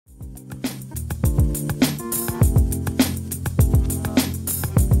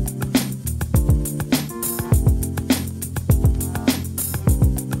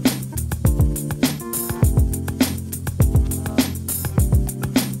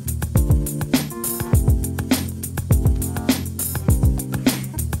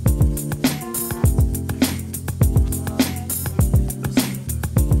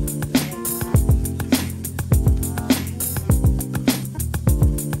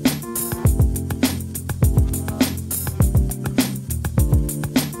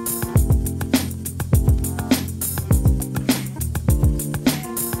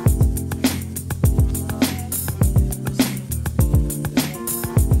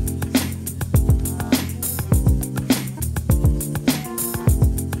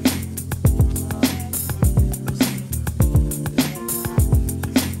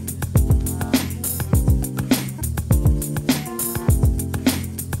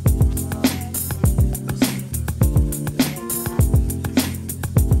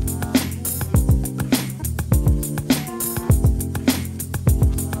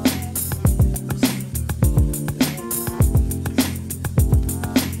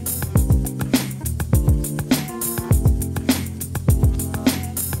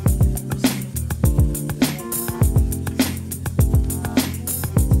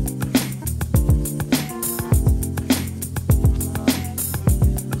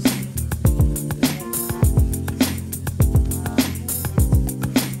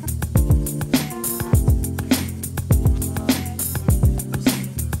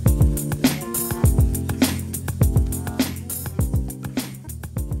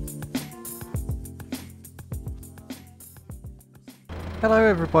Hello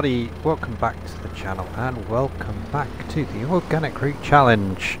everybody, welcome back to the channel and welcome back to the Organic Root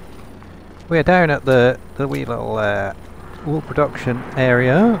Challenge. We're down at the wee little wool production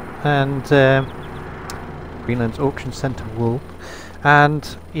area and Greenlands Auction Centre wool,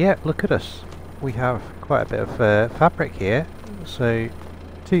 and yeah, look at us, we have quite a bit of fabric here. So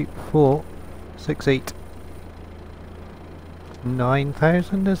 2, 4, 6, 8,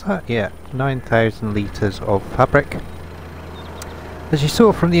 9,000 is that? Yeah, 9,000 litres of fabric. As you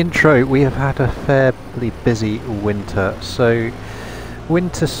saw from the intro, we have had a fairly busy winter, so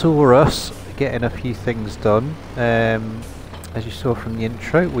winter saw us getting a few things done. As you saw from the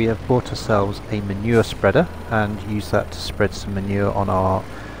intro, we have bought ourselves a manure spreader and used that to spread some manure on our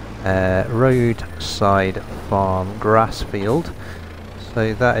roadside farm grass field.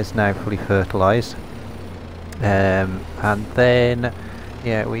 So that is now fully fertilised. And then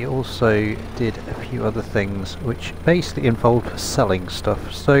yeah, we also did a few other things which basically involved selling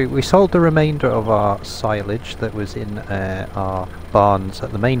stuff. So we sold the remainder of our silage that was in our barns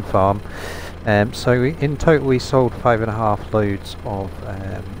at the main farm. So in total we sold 4.5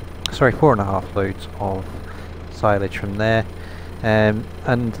 loads of silage from there. And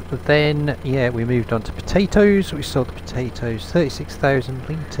then yeah, we moved on to potatoes. We sold the potatoes, 36,000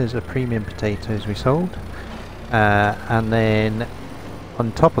 litres of premium potatoes we sold. And then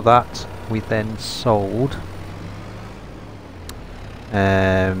on top of that, we then sold,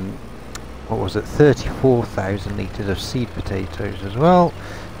 what was it, 34,000 litres of seed potatoes as well.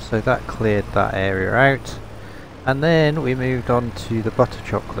 So that cleared that area out. And then we moved on to the butter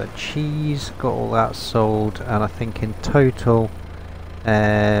chocolate cheese, got all that sold, and I think in total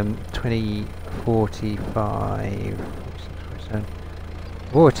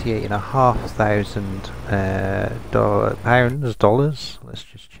 48,500 dollars. Let's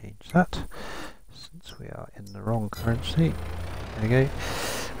just change that since we are in the wrong currency. There we go.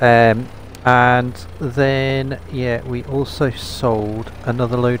 And then yeah, we also sold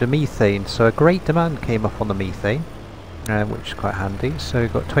another load of methane. So a great demand came up on the methane, which is quite handy. So we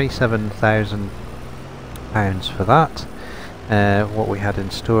got £27,000 for that. What we had in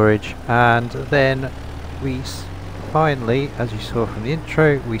storage, and then we finally, as you saw from the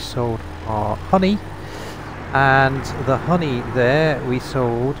intro, we sold our honey, and the honey there we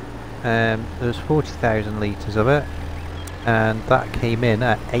sold, there was 40,000 litres of it, and that came in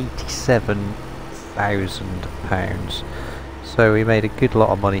at £87,000. So we made a good lot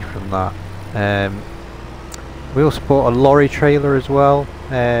of money from that. We also bought a lorry trailer as well,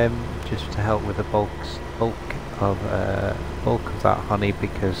 just to help with the bulk of that honey,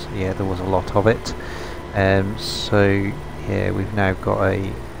 because yeah, there was a lot of it. So yeah, we've now got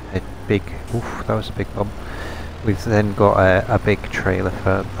a big, oof, that was a big bump. We've then got a big trailer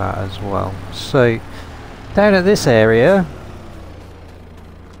for that as well. So down at this area,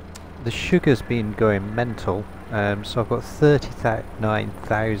 the sugar's been going mental. So I've got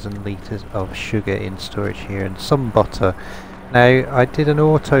 39,000 litres of sugar in storage here, and some butter. Now I did an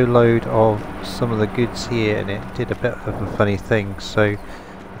auto load of some of the goods here, and it did a bit of a funny thing. So I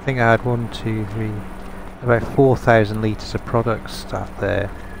think I had about 4,000 litres of products sat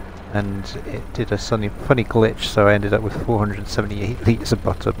there, and it did a funny glitch, so I ended up with 478 litres of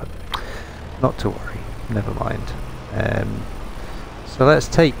butter, but not to worry, never mind. So let's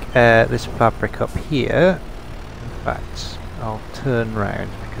take this fabric up here. In fact, I'll turn round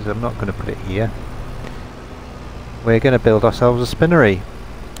because I'm not going to put it here. We're going to build ourselves a spinnery,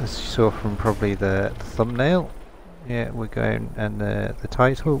 as you saw from probably the thumbnail. Yeah, we're going, and the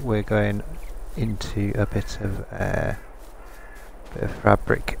title, we're going into a bit of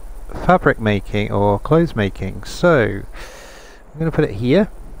fabric making or clothes making. So I'm going to put it here.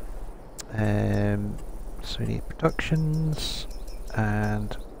 So we need productions,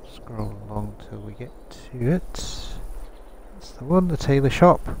 and scroll along till we get to it. That's the one, the tailor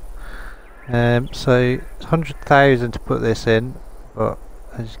shop. So it's 100,000 to put this in, but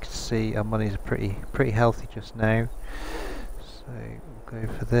as you can see, our monies are pretty healthy just now. So we'll go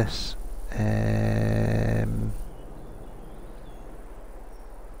for this.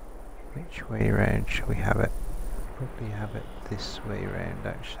 Which way round should we have it? Probably have it this way round,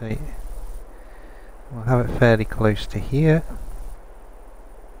 actually. We'll have it fairly close to here.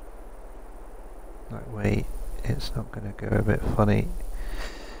 That way it's not going to go a bit funny.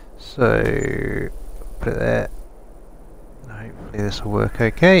 So put it there. Hopefully this will work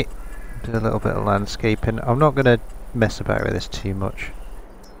okay. Do a little bit of landscaping. I'm not going to mess about with this too much.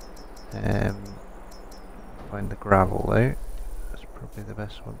 Find the gravel though. That's probably the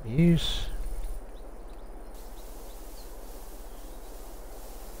best one to use.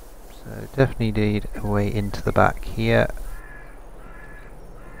 So definitely need a way into the back here.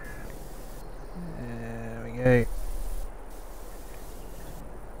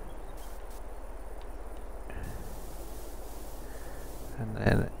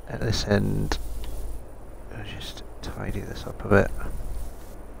 at this end, I'll just tidy this up a bit.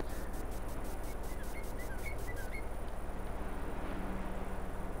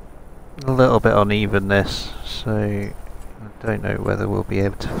 A little bit uneven this, so I don't know whether we'll be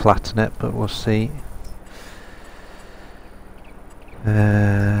able to flatten it, but we'll see.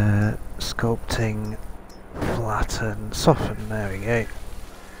 Sculpting, flatten, soften, there we go.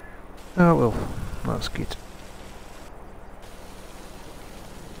 Oh well, that's good.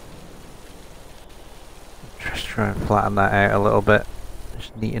 Just try and flatten that out a little bit,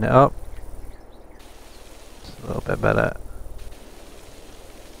 just neaten it up. It's a little bit better.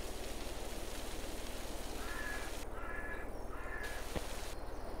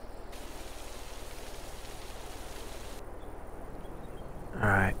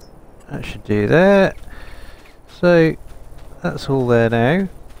 Alright, that should do that. So that's all there now.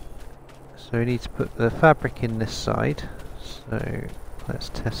 So we need to put the fabric in this side. So let's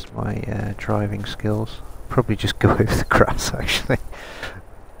test my driving skills. Probably just go over the grass actually.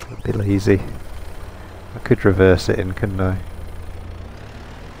 I'd be lazy. I could reverse it in, couldn't I?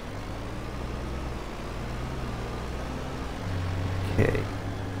 Okay.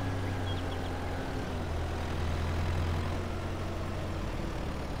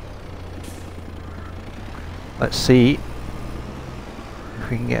 Let's see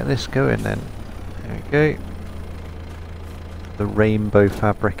if we can get this going then. There we go. The rainbow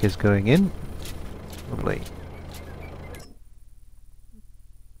fabric is going in. Lovely.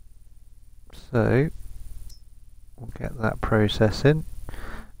 So we'll get that process in.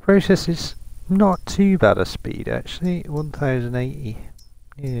 Process is not too bad a speed actually, 1080.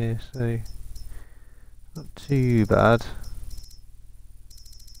 Yeah, so not too bad.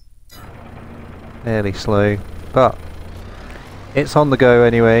 Fairly slow, but it's on the go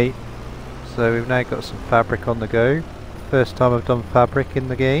anyway. So we've now got some fabric on the go. First time I've done fabric in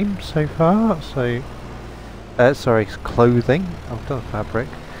the game so far. So sorry, it's clothing. I've done fabric,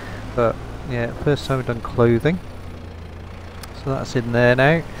 but yeah, first time I've done clothing. So that's in there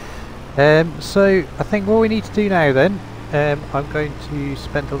now. So I think what we need to do now then, I'm going to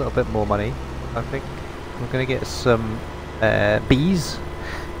spend a little bit more money. I think we're going to get some bees.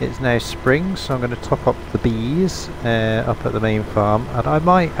 It's now spring, so I'm going to top up the bees up at the main farm, and I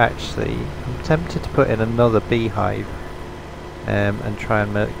might actually, I'm tempted to put in another beehive and try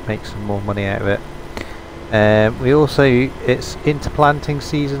and make some more money out of it. We also, it's into planting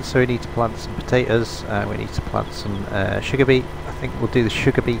season, so we need to plant some potatoes, we need to plant some sugar beet. I think we'll do the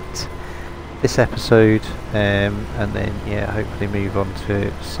sugar beet this episode, and then yeah, hopefully move on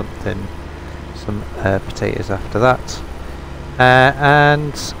to some potatoes after that.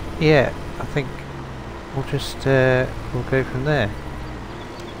 And yeah, I think we'll just we'll go from there.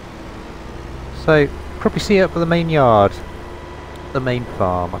 So probably see you up at the main yard, the main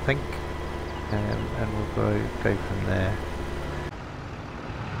farm, I think, and we'll go from there.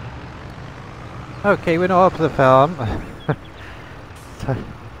 Okay, we're not up at the farm.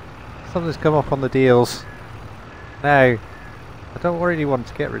 Something's come up on the deals. Now, I don't really want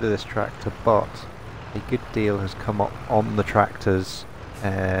to get rid of this tractor, but a good deal has come up on the tractors,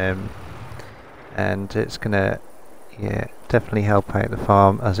 and it's gonna, yeah, definitely help out the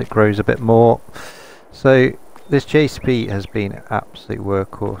farm as it grows a bit more. So this JCB has been an absolute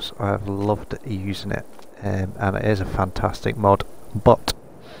workhorse. I have loved using it, and it is a fantastic mod. But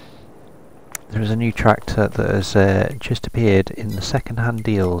there is a new tractor that has just appeared in the second-hand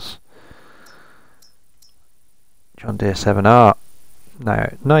deals. John Deere 7R.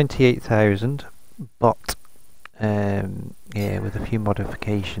 Now 98,000. But yeah, with a few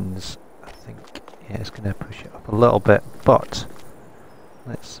modifications, I think yeah, it's going to push it up a little bit. But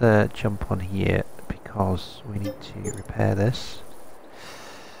let's jump on here because we need to repair this.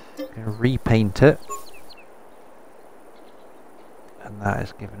 I'm going to repaint it, and that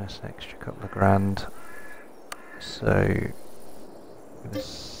has given us an extra couple of grand. So I'm going to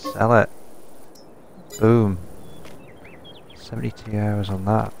sell it. Boom. 72 hours on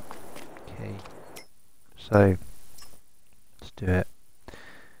that. Okay. So let's do it.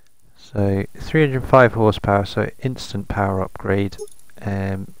 So 305 horsepower, so instant power upgrade.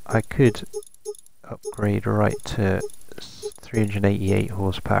 I could upgrade right to 388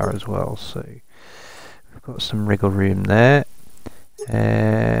 horsepower as well, so we've got some wriggle room there.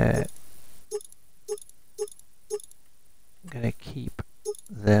 I'm going to keep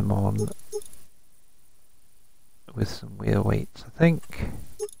them on with some wheel weights, I think.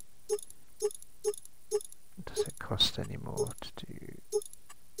 Does it cost any more to do?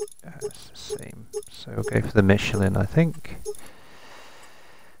 It's the same, so we'll go for the Michelin, I think.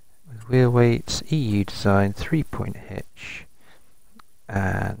 With wheel weights, EU design, 3-point hitch,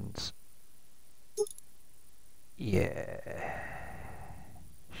 and And yeah,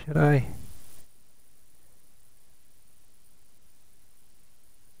 should I?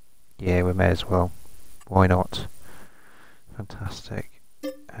 Yeah, we may as well. Why not? Fantastic.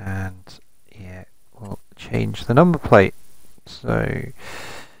 And yeah, we'll change the number plate. So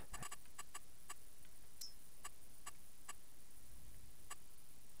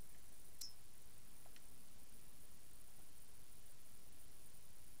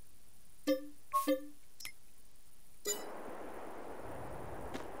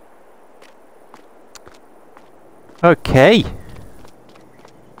okay.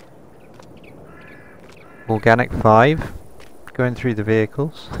 Organic 5 going through the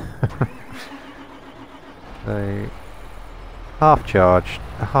vehicles. So half charged,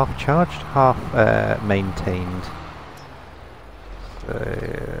 half maintained. So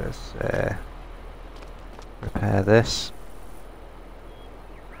let's repair this.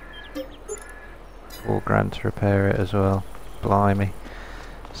 £4 to repair it as well. Blimey.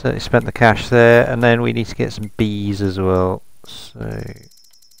 Certainly spent the cash there, and then we need to get some bees as well. So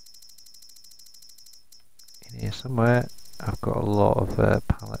in here somewhere, I've got a lot of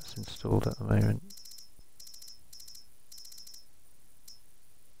pallets installed at the moment.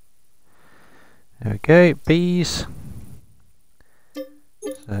 There we go, bees.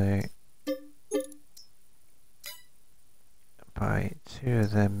 So buy 2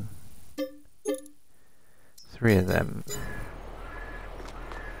 of them, 3 of them.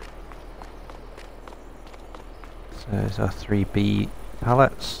 So there's our 3 bee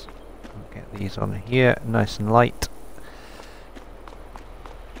pallets. I'll get these on here, nice and light.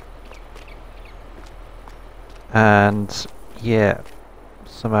 And yeah,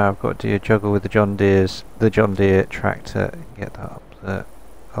 somehow I've got to do a juggle with the John Deere tractor and get that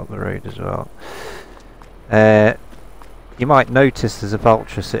up the road as well. You might notice there's a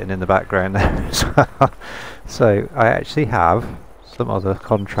vulture sitting in the background there as well. So I actually have some other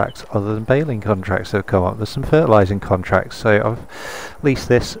contracts other than baling contracts that have come up. There's some fertilising contracts, so I've leased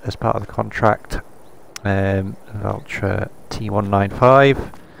this as part of the contract. Vulture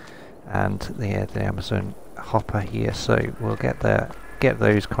T195 and the Amazon hopper here, so we'll get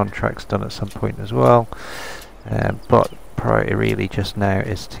those contracts done at some point as well. But priority really just now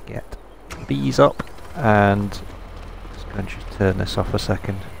is to get bees up, and just going to turn this off a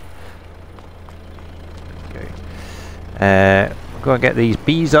second. Okay. We'll go and get these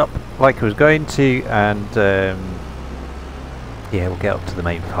bees up like I was going to, and yeah, we'll get up to the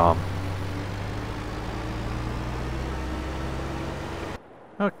main farm.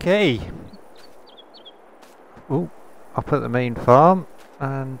 Okay. Oh, up at the main farm,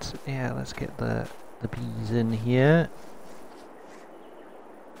 and yeah, let's get the bees in here.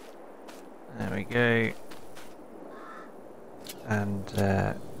 There we go. And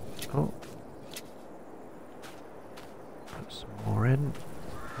oh, put some more in.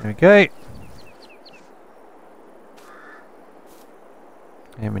 There we go.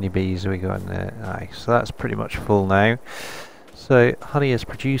 How many bees have we got in there? Nice. So that's pretty much full now. So honey is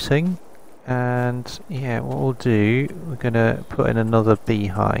producing. And yeah, what we'll do, we're going to put in another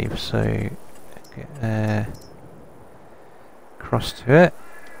beehive, so get across to it.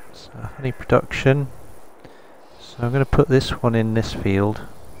 So honey production. So I'm going to put this one in this field.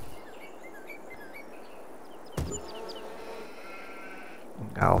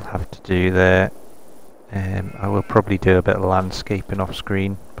 I'll have to do there. I will probably do a bit of landscaping off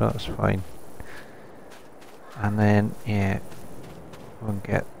screen, but that's fine. And then yeah, we'll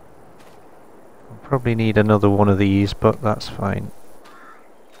get. Probably need another one of these, but that's fine.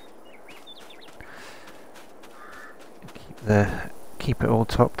 Keep it all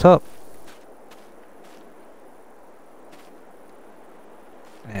topped up.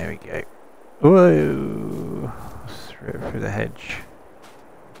 There we go. Whoa! Through the hedge.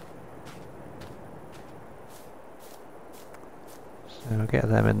 So we'll get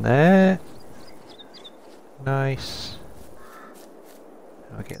them in there. Nice.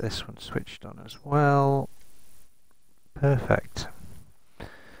 I'll get this one switched on as well. Perfect.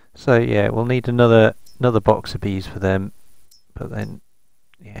 So yeah, we'll need another box of bees for them, but then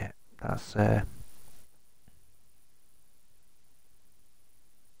yeah, that's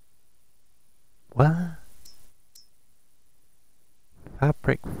what?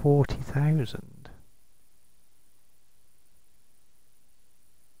 Fabric 40,000.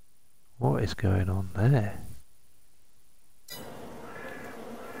 What is going on there?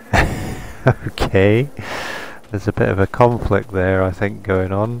 Okay, there's a bit of a conflict there, I think,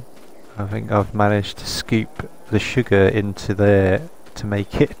 going on. I think I've managed to scoop the sugar into there to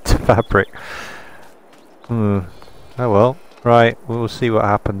make it to fabric. Oh well, Right, we'll see what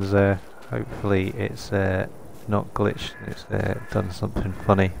happens there. Hopefully it's not glitched, it's done something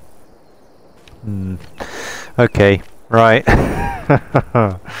funny. Okay, right.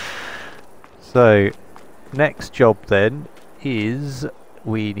 So, next job then is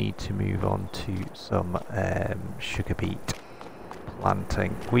we need to move on to some sugar beet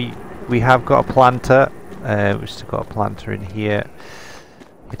planting. We have got a planter. We've still got a planter in here,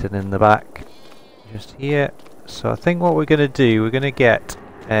 hidden in the back, just here. So I think what we're going to do, we're going to get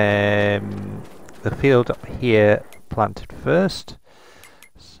the field up here planted first.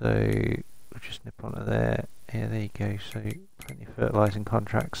 So we'll just nip onto there. Yeah, there you go. So plenty of fertilising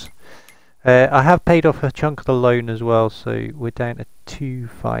contracts. I have paid off a chunk of the loan as well, so we're down to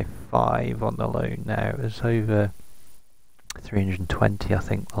 255 on the loan now. It was over 320, I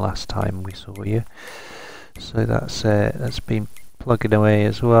think, the last time we saw you. So that's been plugging away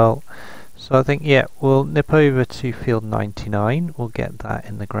as well. So I think, yeah, we'll nip over to field 99. We'll get that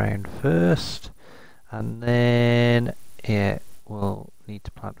in the ground first, and then yeah, we'll need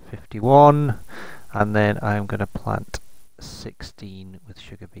to plant 51, and then I'm going to plant 16 with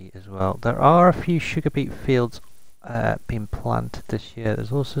sugar beet as well. There are a few sugar beet fields being planted this year.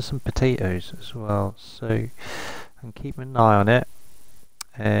 There's also some potatoes as well, so I'm keeping an eye on it.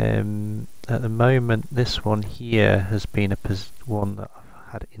 At the moment, this one here has been one that I've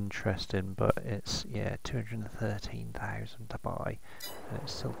had interest in, but it's 213,000 to buy, and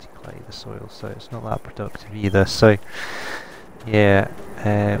it's silty clay, the soil, so it's not that productive either. So yeah,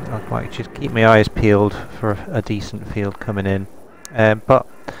 I might just keep my eyes peeled for a decent field coming in. But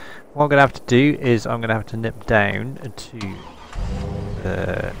what I'm going to have to do is I'm going to have to nip down to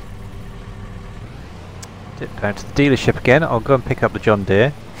the dealership again. I'll go and pick up the John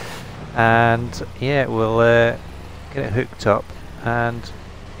Deere, and yeah, we'll get it hooked up, and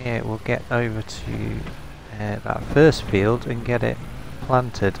yeah, we'll get over to that first field and get it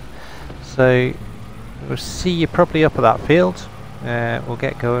planted. So we'll see you probably up at that field. We'll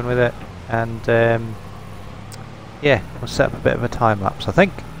get going with it, and yeah, we'll set up a bit of a time lapse, I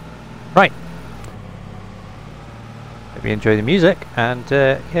think. Right. Hope you enjoy the music, and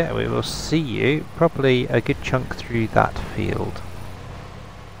yeah, we will see you probably a good chunk through that field.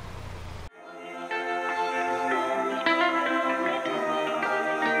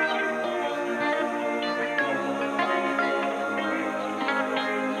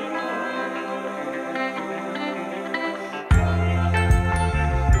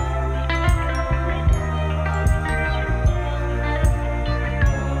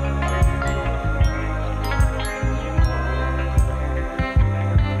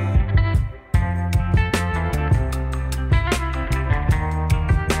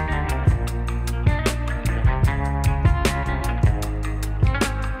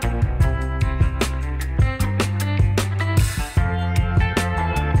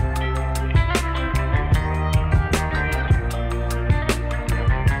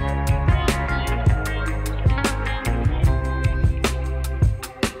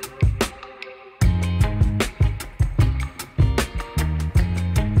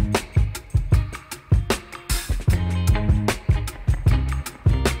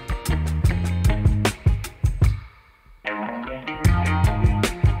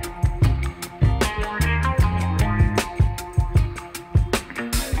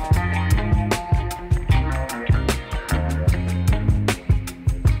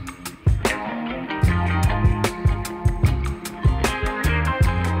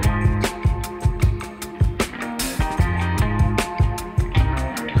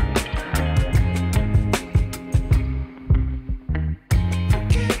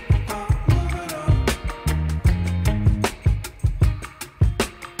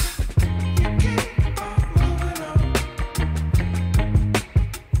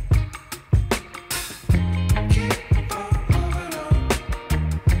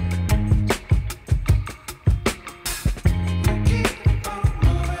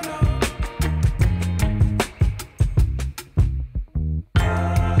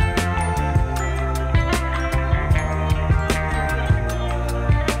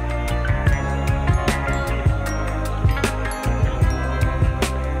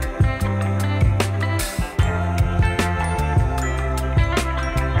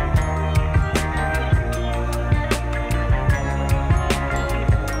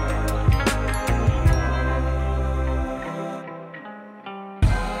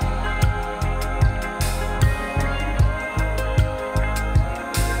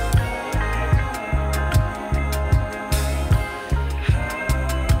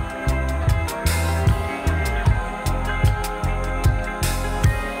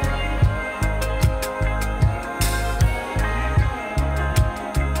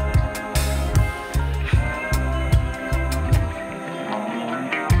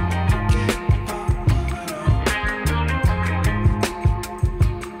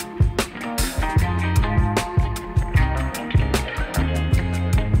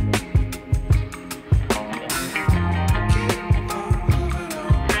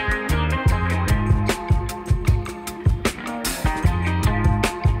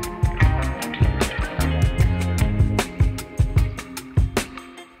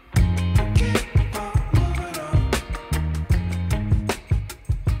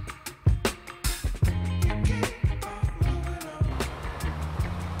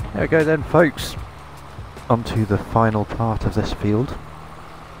 There we go then, folks. On to the final part of this field.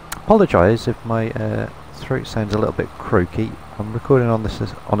 Apologise if my throat sounds a little bit croaky. I'm recording on this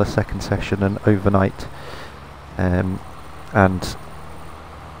on a second session and overnight, and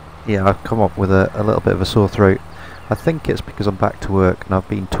yeah, I've come up with a little bit of a sore throat. I think it's because I'm back to work and I've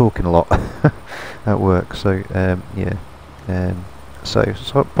been talking a lot at work. So so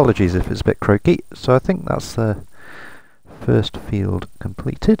apologies if it's a bit croaky. So I think that's the first field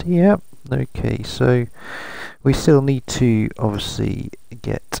completed. Yeah. Okay. So we still need to obviously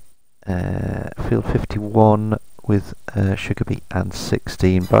get field 51 with sugarbeet and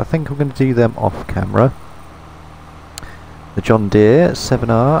 16, but I think I'm going to do them off camera. The John Deere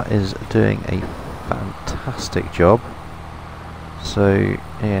 7R is doing a fantastic job, so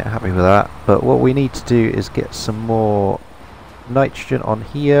yeah, happy with that. But what we need to do is get some more nitrogen on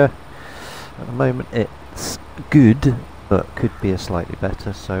here. At the moment it's good, but could be a slightly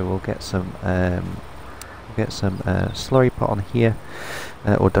better, so we'll get some slurry pot on here,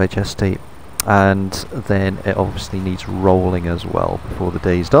 or digestate, and then it obviously needs rolling as well before the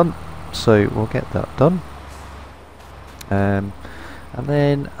day's done, so we'll get that done. And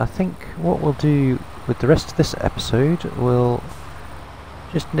then I think what we'll do with the rest of this episode, we'll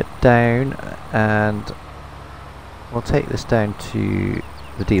just nip down and we'll take this down to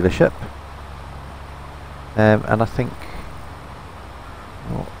the dealership, and I think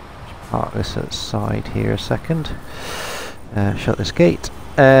we'll just park this outside here a second, shut this gate.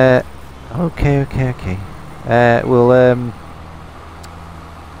 Okay. We'll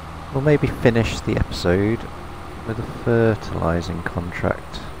maybe finish the episode with a fertilising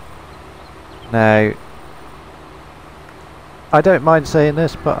contract. Now, I don't mind saying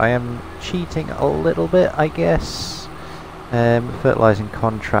this, but I am cheating a little bit, I guess. Fertilising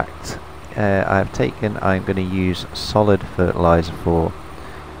contract I've taken, I'm going to use solid fertiliser for.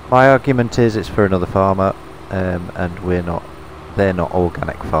 My argument is it's for another farmer, and they're not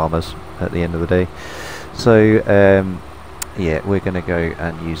organic farmers at the end of the day. So yeah, we're going to go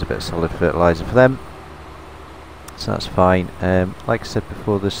and use a bit of solid fertiliser for them. So that's fine. Like I said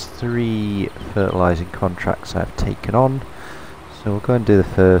before, there's 3 fertilising contracts I've taken on. So we'll go and do the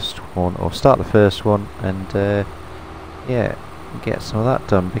first one, or start the first one, and yeah, get some of that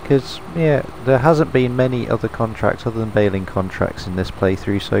done. Because yeah, there hasn't been many other contracts other than baling contracts in this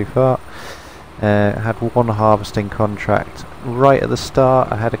playthrough so far. I had one harvesting contract right at the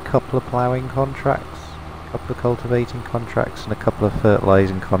start. I had a couple of ploughing contracts, a couple of cultivating contracts, and a couple of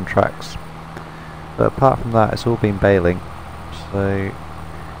fertilising contracts. But apart from that, it's all been baling. So,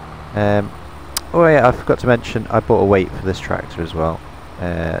 oh yeah, I forgot to mention, I bought a weight for this tractor as well,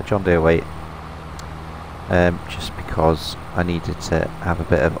 John Deere weight, just because I needed to have a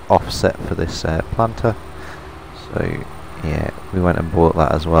bit of offset for this planter. So yeah, we went and bought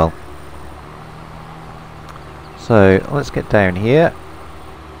that as well. So let's get down here,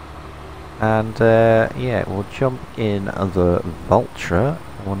 and yeah, we'll jump in the Vulture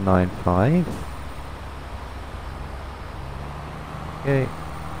 195. Okay,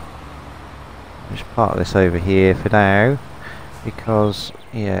 just park this over here for now, because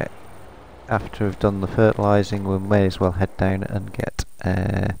yeah, after we've done the fertilising, we may as well head down and get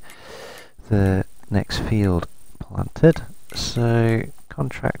the next field planted. So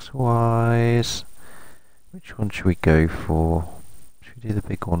contracts wise, which one should we go for? Should we do the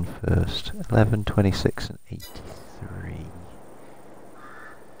big one first? 11, 26 and 83.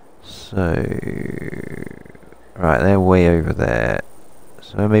 So right, they're way over there.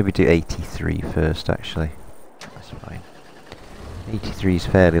 So we'll maybe do 83 first, actually. That's fine. 83 is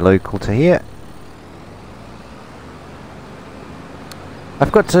fairly local to here.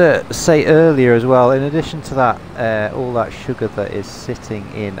 I've got to say earlier as well, in addition to that, all that sugar that is sitting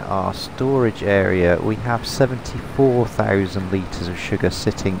in our storage area, we have 74,000 litres of sugar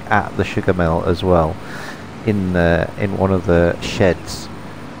sitting at the sugar mill as well, in one of the sheds,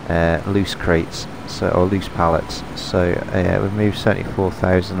 loose crates, so, or loose pallets. So we've moved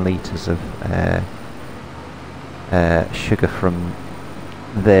 74,000 litres of sugar from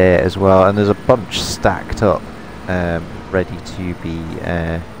there as well, and there's a bunch stacked up, ready to be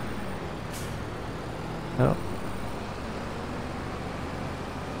oh.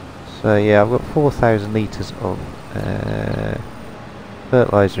 So yeah, I've got 4,000 litres of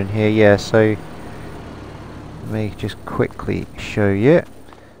fertiliser in here. Yeah, so let me just quickly show you.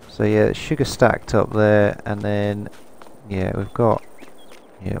 So yeah, sugar stacked up there, and then yeah, we've got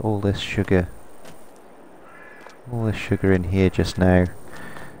all this sugar in here just now,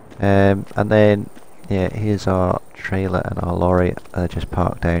 and then yeah, here's our trailer and our lorry just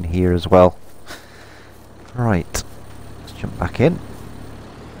parked down here as well. Right, let's jump back in.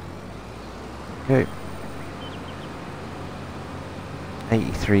 Go.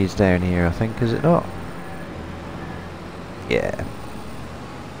 83 is down here, I think, is it not? Yeah.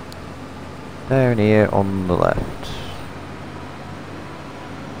 Down here on the left.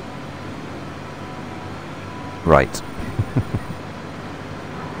 Right.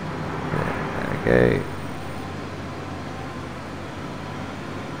 There we go.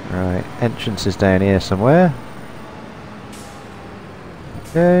 Right, entrance is down here somewhere.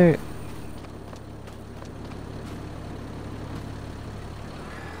 Okay.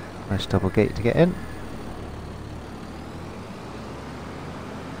 Nice double gate to get in.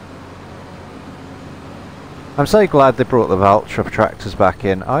 I'm so glad they brought the Valtra tractors back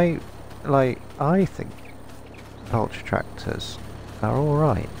in. I think Valtra tractors are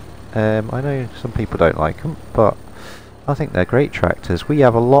alright. I know some people don't like them, but I think they're great tractors. We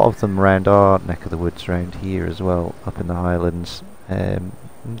have a lot of them around our neck of the woods around here as well, up in the Highlands. You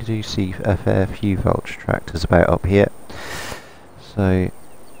do see a fair few Valtra tractors about up here, so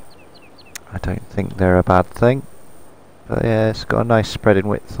I don't think they're a bad thing. But yeah, it's got a nice spreading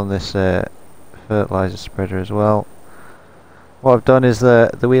width on this fertiliser spreader as well. What I've done is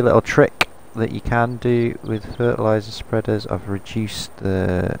the wee little trick that you can do with fertiliser spreaders. I've reduced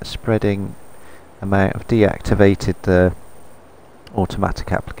the spreading amount, I've deactivated the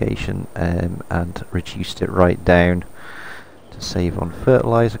automatic application and reduced it right down to save on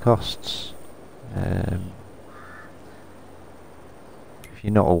fertiliser costs. If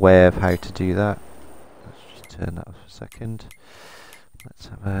you're not aware of how to do that, let's just turn that off for a second. Let's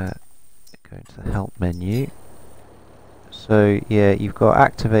have a go into the help menu. So yeah, you've got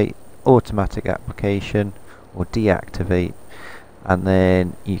activate automatic application or deactivate, and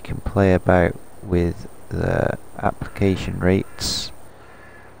then you can play about with the application rates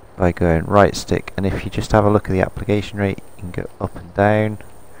by going right stick, and if you just have a look at the application rate, you can go up and down.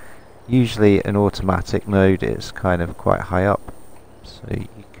 Usually an automatic mode is kind of quite high up, so you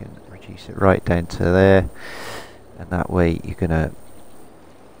can reduce it right down to there, and that way you're going to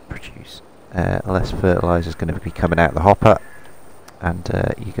produce less fertiliser is going to be coming out the hopper, and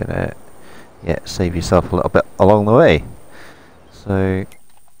you're going to save yourself a little bit along the way. So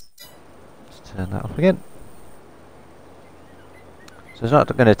let's turn that off again. So it's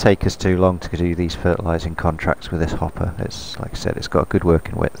not going to take us too long to do these fertilising contracts with this hopper. It's, like I said, it's got a good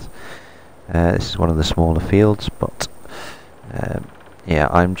working width. This is one of the smaller fields, but yeah,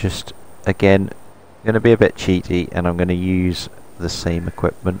 I'm just again going to be a bit cheaty, and I'm going to use the same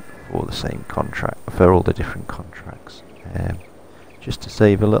equipment for the same contract for all the different contracts, just to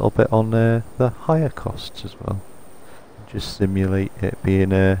save a little bit on the higher costs as well. Just simulate it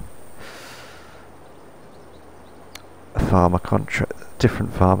being a farmer contract,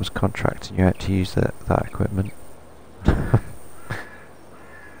 different farmers contract, and you have to use that equipment.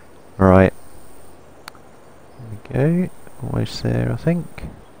 Right, there we go, almost there I think.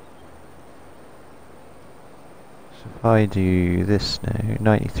 So if I do this now,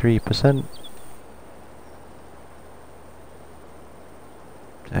 93%,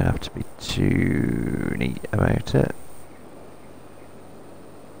 don't have to be too neat about it.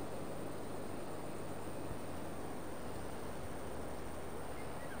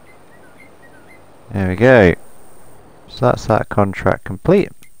 There we go. So that's that contract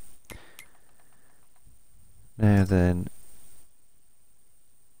complete. Now then,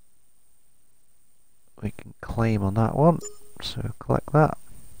 we can claim on that one. So collect that.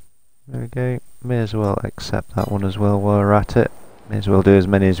 There we go. May as well accept that one as well while we're at it. May as well do as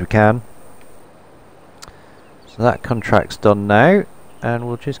many as we can. So that contract's done now, and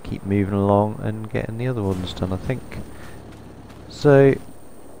we'll just keep moving along and getting the other ones done, I think. So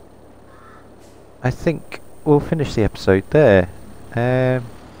I think we'll finish the episode there.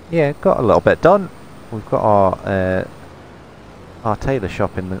 Yeah, got a little bit done. We've got our tailor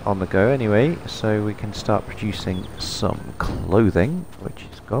shop on the go anyway, so we can start producing some clothing, which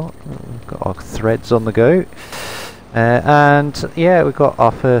is we've got our threads on the go. And yeah, we've got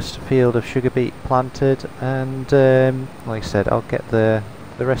our first field of sugar beet planted, and like I said, I'll get the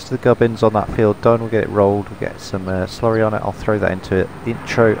rest of the gubbins on that field done. We'll get it rolled, we'll get some slurry on it. I'll throw that into the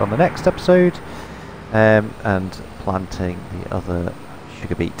intro on the next episode, and planting the other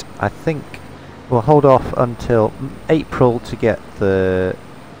sugar beet. I think we'll hold off until April to get the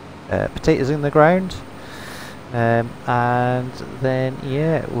potatoes in the ground, and then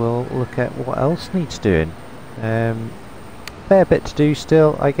yeah, we'll look at what else needs doing. Fair bit to do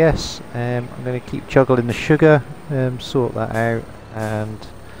still, I guess. I'm going to keep juggling the sugar, sort that out, and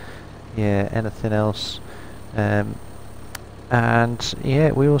yeah, anything else. And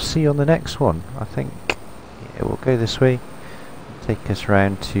yeah, we will see you on the next one. I think yeah, we'll go this way, take us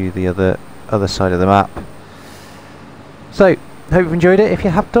round to the other other side of the map. So, hope you've enjoyed it. If you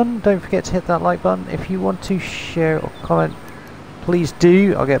have done, don't forget to hit that like button. If you want to share or comment, please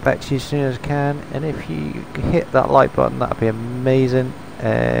do. I'll get back to you as soon as I can. And if you hit that like button, that would be amazing.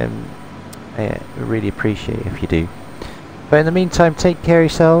 I really appreciate it if you do. But in the meantime, take care of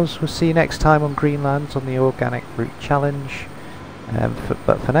yourselves. We'll see you next time on Greenlands on the Organic Root Challenge.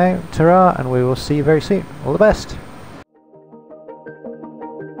 But for now, ta-ra, and we will see you very soon. All the best.